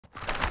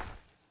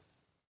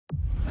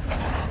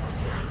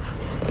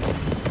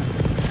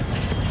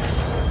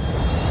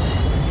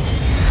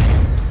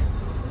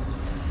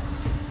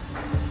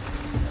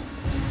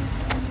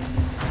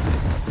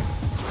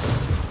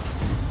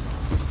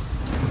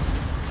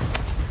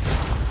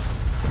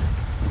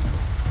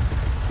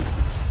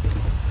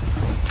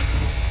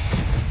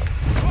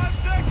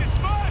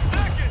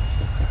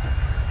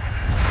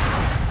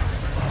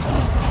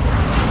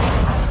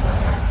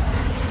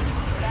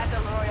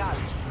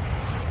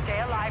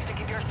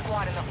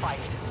squad in the fight.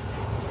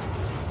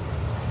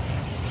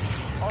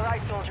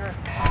 Alright, soldier.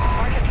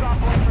 Target drop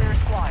point for your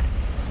squad.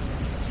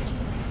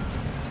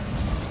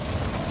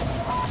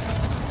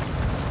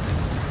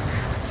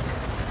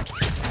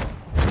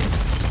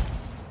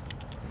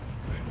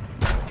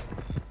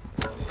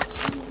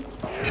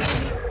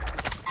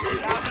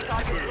 Now the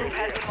target group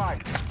has been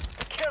marked.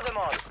 Kill them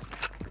all.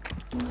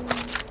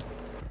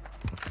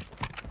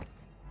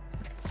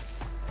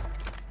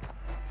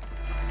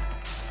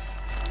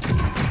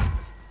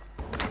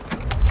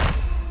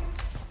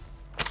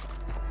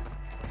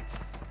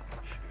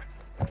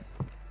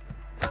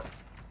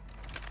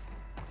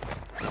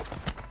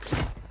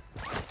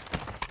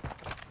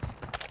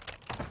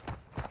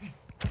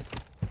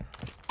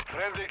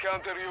 Friendly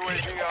counter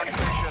UAV on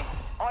station.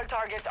 All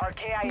targets are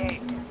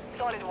KIA.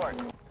 Solid work.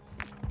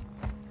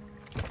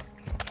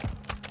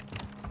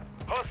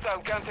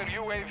 Hostile counter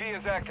UAV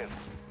is active.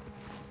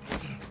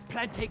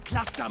 Planting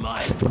cluster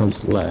mine. I'm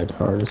just lagged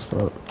hard as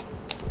fuck.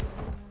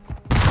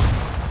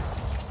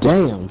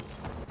 Damn.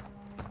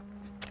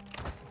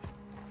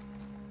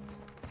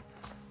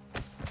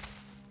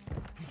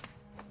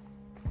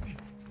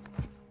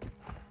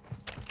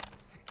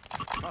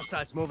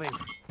 Hostiles moving.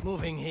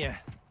 Moving here.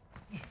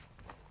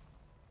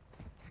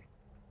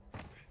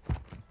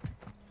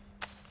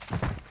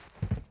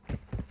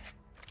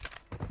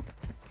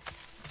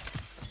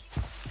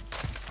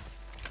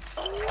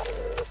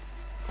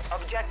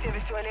 Objective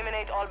is to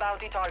eliminate all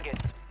bounty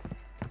targets.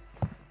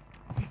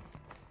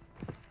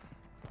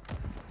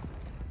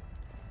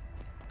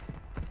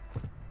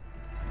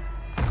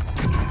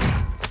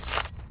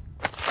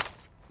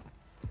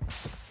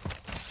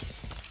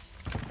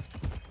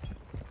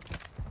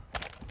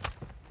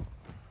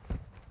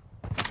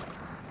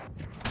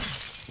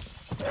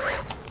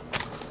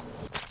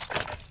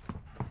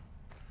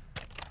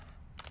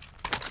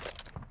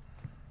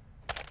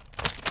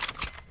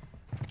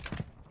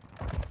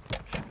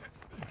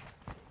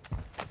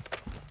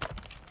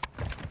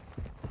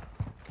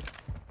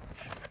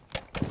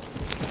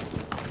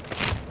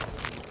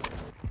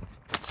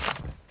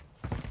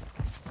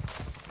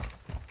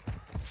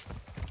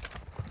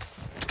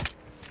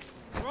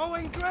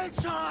 Throwing drill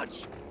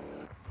charge!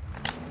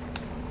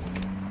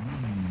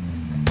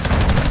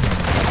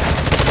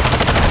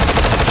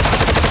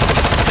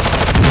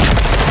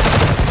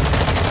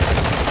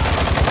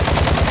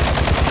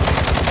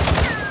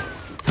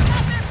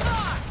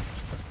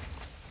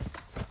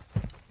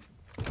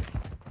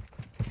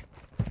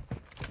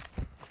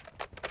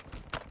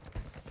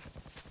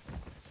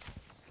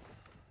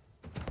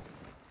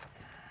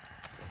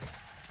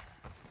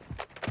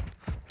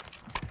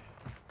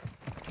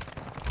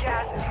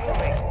 Gas is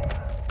moving.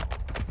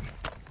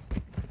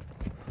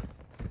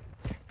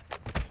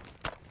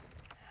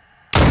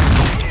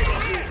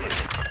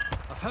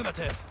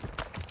 Affirmative.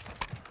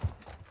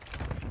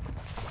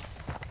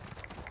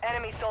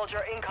 Enemy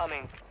soldier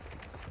incoming.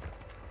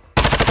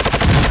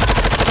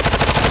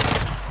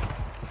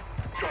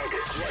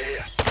 Target right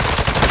here.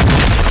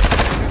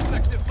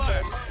 Reflective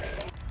fire.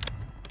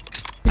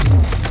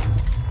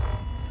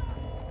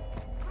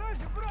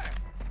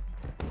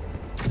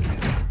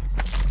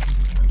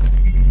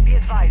 Be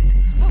advised.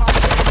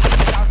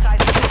 Hostiles outside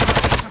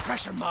the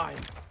Suppression mine.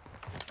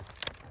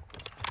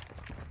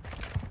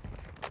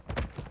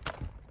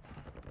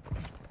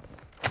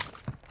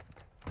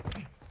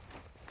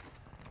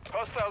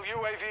 Hostile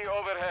UAV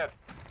overhead.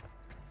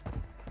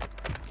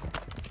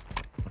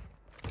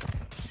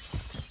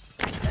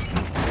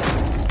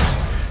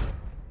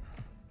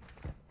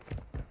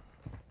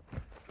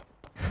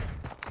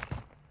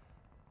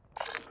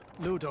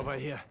 Loot over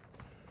here.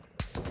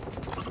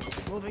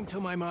 Moving to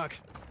my mark.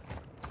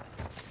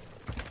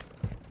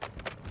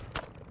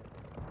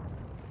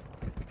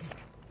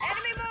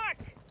 enemy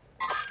marked.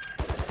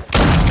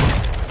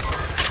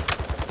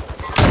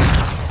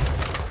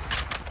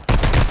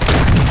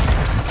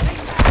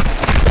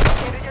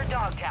 Located your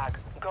dog tag.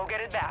 Go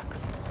get it back.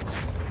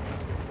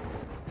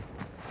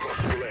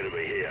 Hostile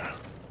enemy here.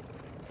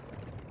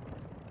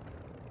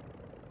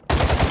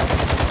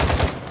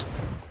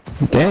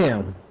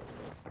 Damn.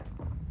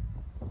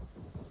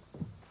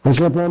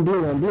 Push up on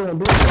blue, on blue, on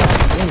blue.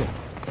 Damn it.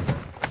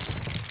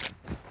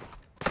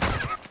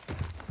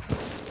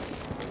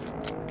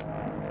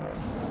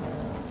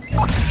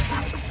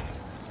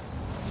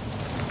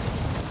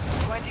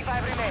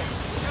 Remain.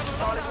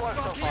 Solid work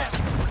so far.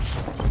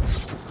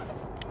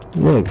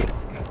 Nigga.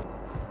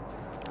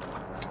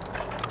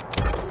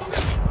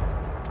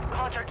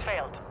 Contract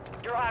failed.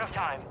 You're out of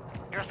time.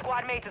 Your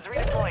squad mate is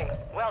redeploying.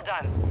 Well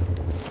done.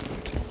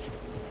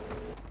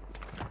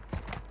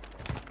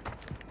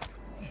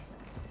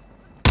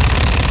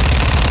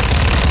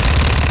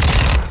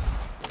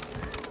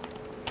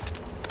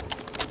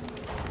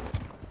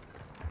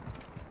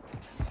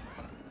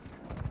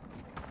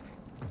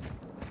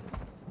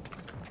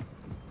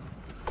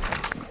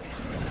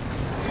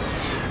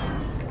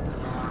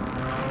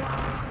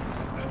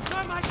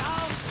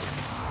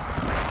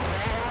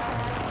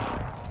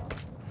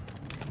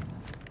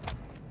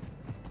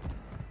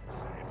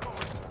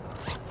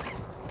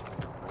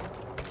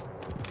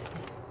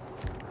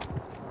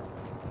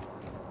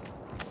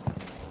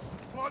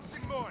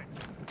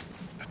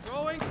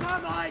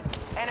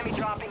 Dynamite! Enemy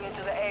dropping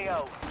into the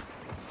AO.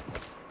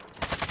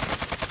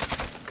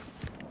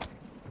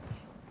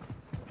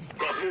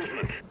 Got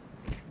movement.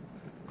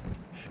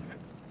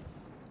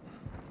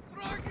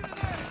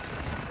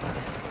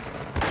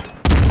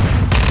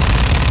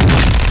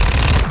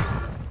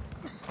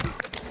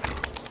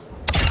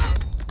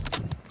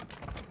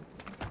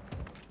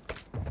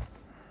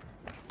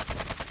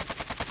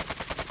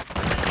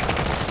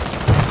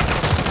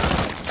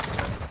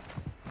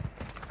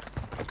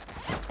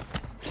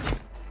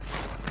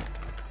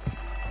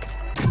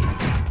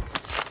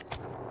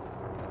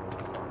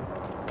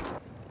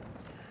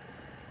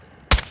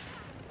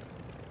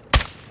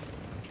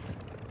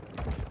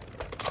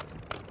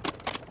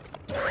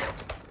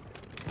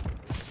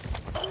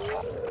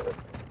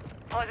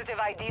 Positive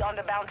ID on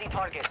the bounty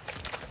targets.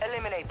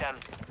 Eliminate them.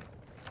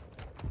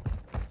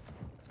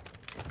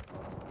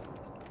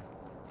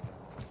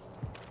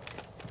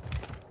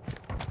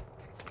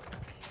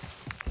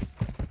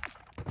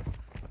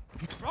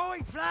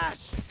 Throwing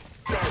flash!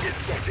 Target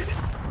spotted.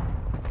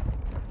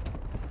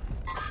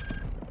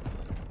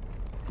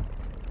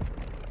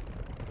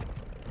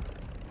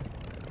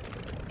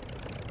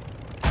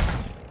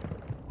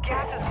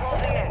 Gas is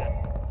closing in.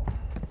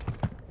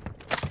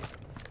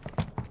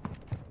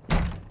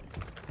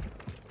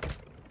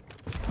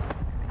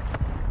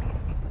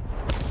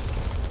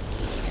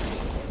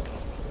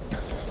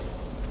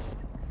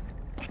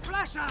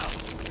 Flash out!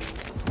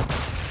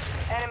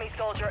 Enemy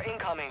soldier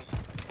incoming.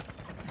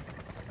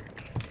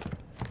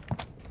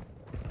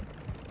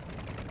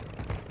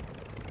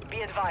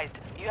 Be advised,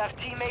 you have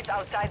teammates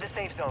outside the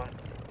safe zone.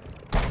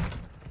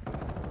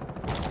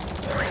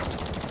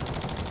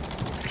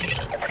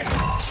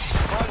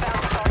 One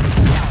bounty target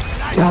is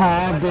down.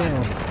 God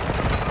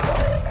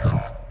damn.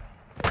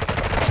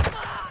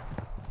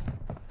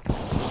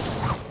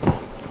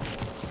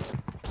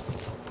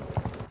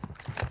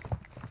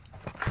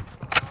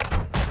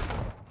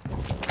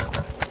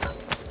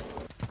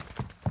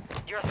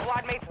 Your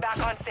squad mates back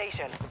on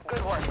station.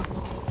 Good work.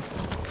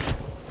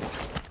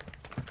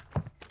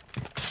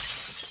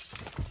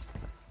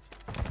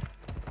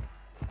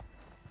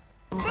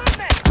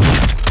 Movement!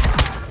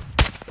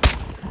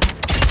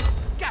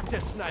 Got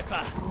this,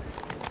 sniper!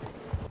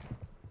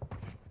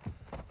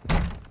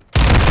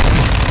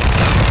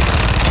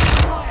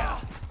 Fire!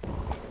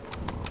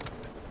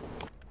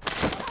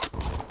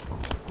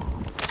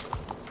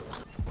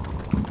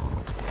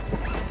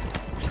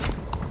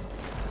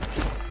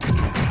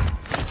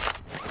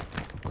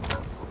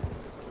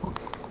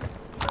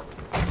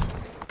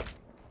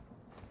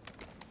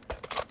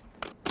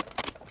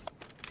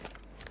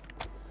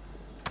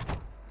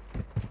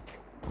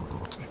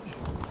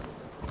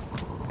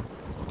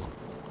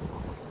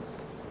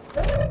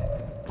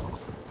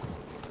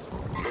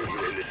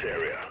 Movement in this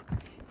area.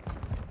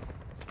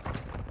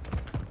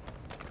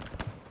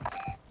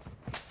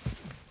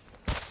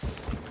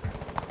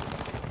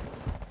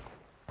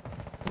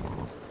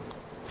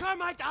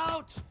 Termite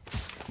out!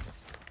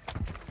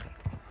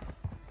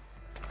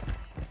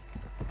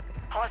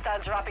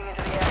 Hostiles dropping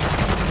into the air.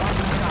 Watch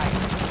the sky.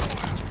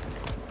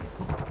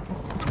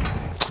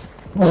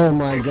 Oh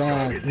my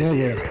god, Target in the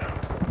nigga. area.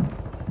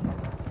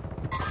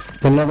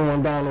 There's another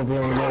one down over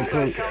here on that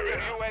Hostile creek.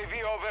 counter UAV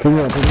Pick me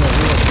overhead. up, pick me up, pick me up,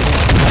 pick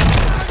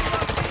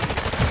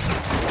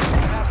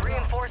You have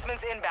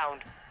reinforcements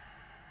inbound.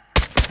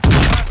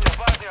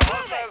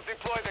 Hostiles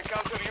deploy the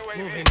counter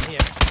Move in UAV.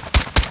 here.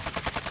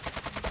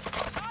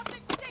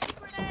 Tossing sticky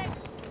grenade!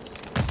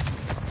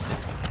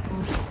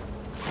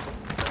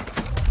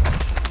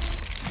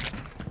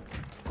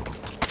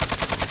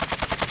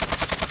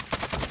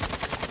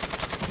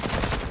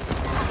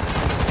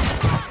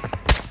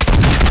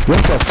 What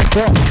the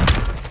fuck?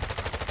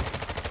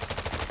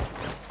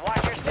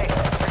 Watch your six.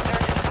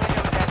 Resurgence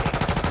window is ending.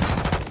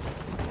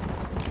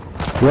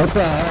 What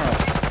the hell?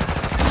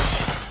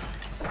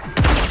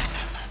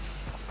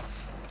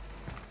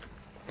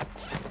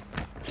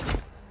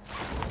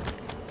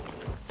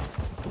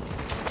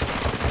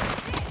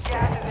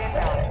 Gas is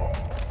inbound.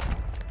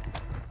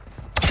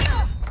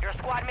 Your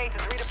squad mate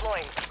is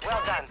redeploying.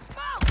 Well done.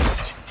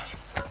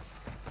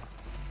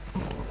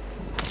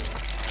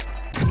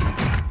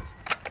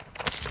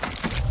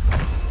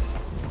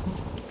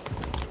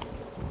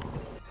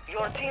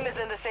 Your team is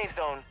in the safe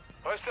zone.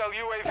 Hostile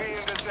UAV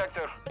in the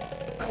sector.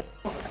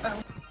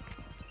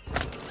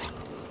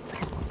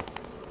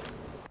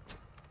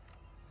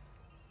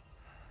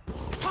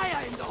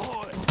 Fire in the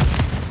hole!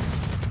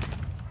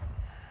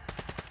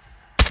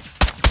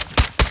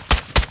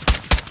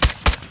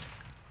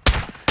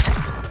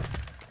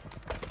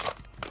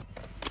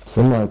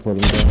 Somebody put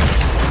him down.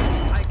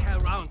 I kill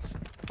rounds.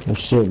 Oh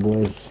shit,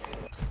 boys.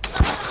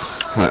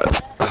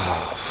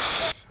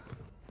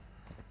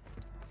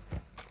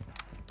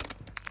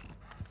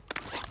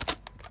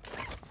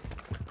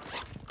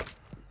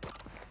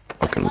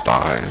 Fucking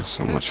buy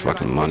so much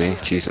fucking money.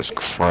 Jesus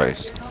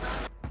Christ.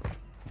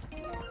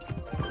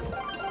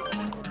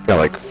 Got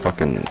like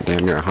fucking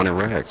damn near 100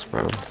 rags,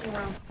 bro.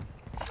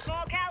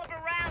 Small caliber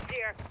rounds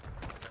here.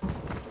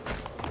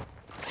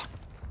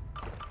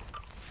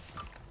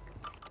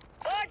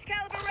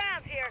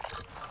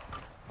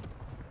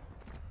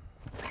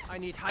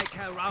 need high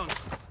cal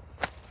rounds.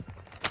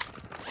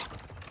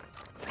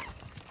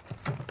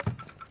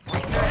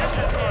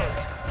 Resurgence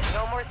closed.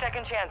 No more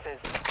second chances.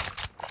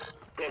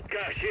 Got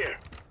gas here.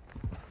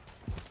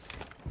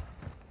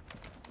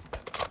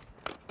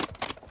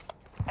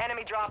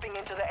 Enemy dropping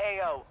into the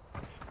AO.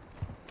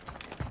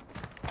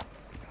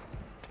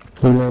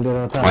 He landed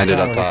on top. Landed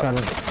up top.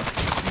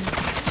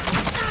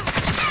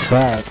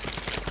 Back.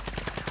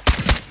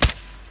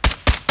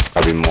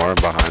 Probably more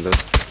behind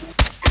us.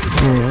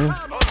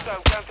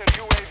 Hostile counter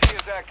UAV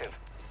is active.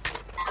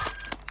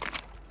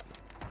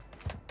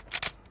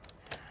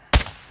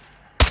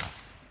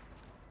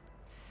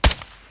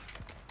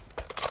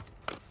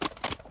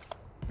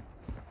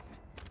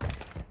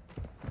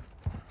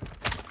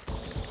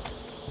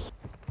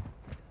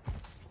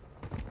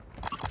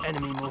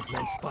 Enemy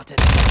movement spotted.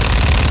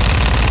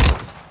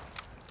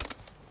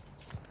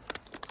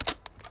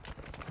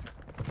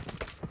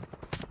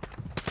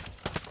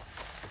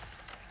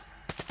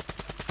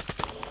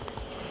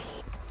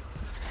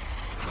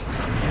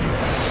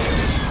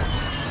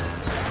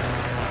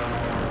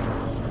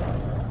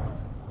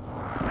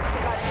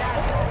 Got gas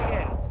moving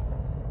in.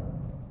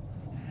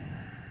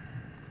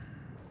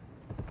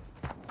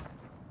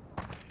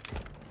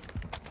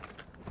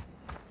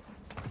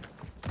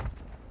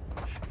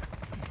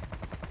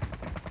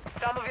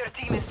 Some of your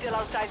team is still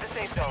outside the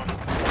safe zone.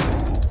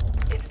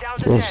 It's down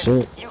to Oh, 10.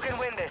 shit. You can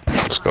win this.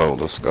 Let's go,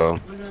 let's go.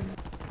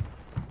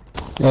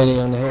 Eddie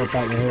on the hill,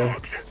 back in the hill.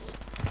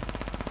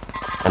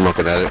 I'm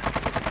looking at it.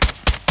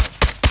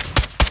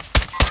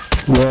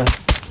 Yeah.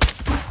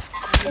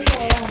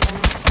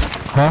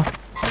 Huh?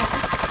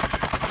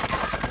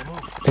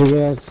 Hey,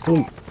 yeah,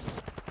 sleep.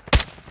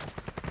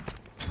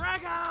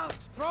 Frag out!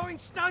 Throwing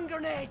stun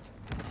grenade!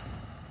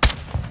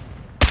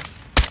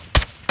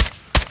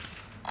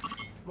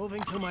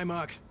 Moving to my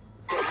mark.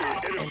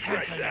 And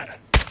cancel that.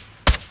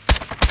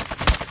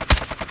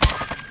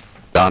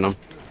 Down him.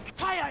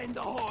 Fire in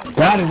the hole!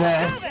 Got his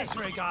ass.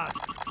 Disregard!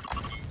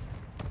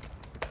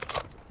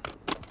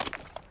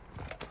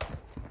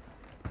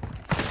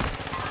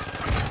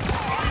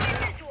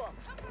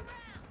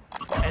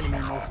 Enemy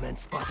movement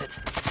spotted.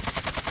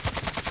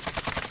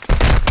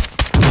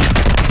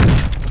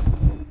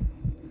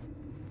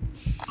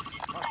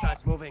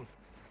 Hostiles moving.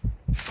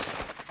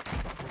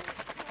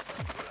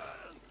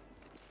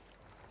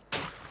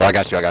 Oh, I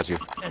got you, I got you.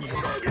 Enemy.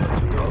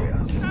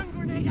 Stun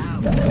grenade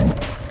out!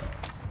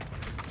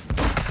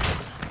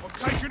 I'm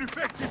taking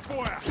effective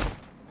fire.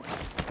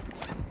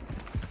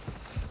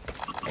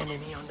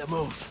 Enemy on the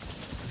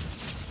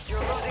move. You're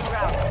losing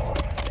ground.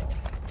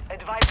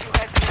 Advise you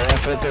head to the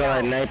Efecto con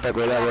el sniper,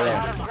 cuidado, a lot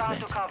cuidado. of ground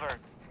to cover.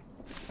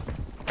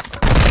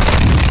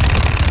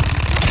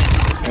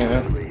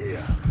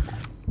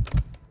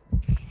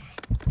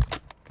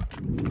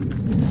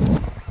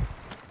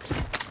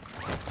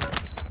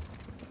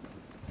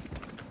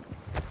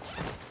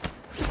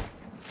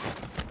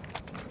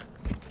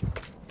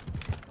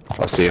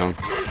 I see him.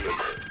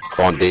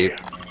 Going deep.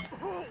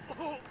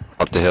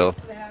 Up the hill.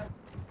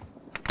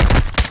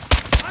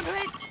 I'm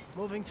hit!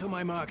 Moving to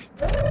my mark.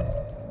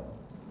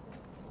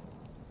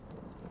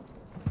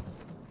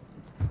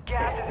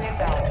 Gas is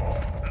inbound.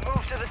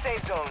 Move to the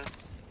safe zone.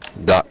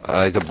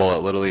 He's a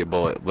bullet, literally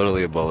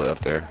a bullet up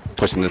there.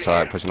 Pushing this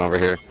side, pushing over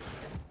here.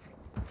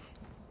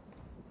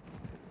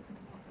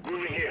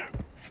 Moving here.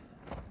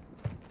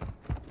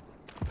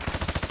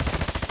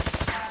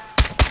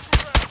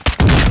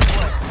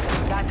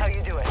 That's how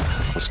you do it.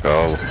 Let's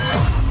go.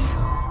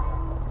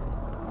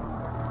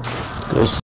 Good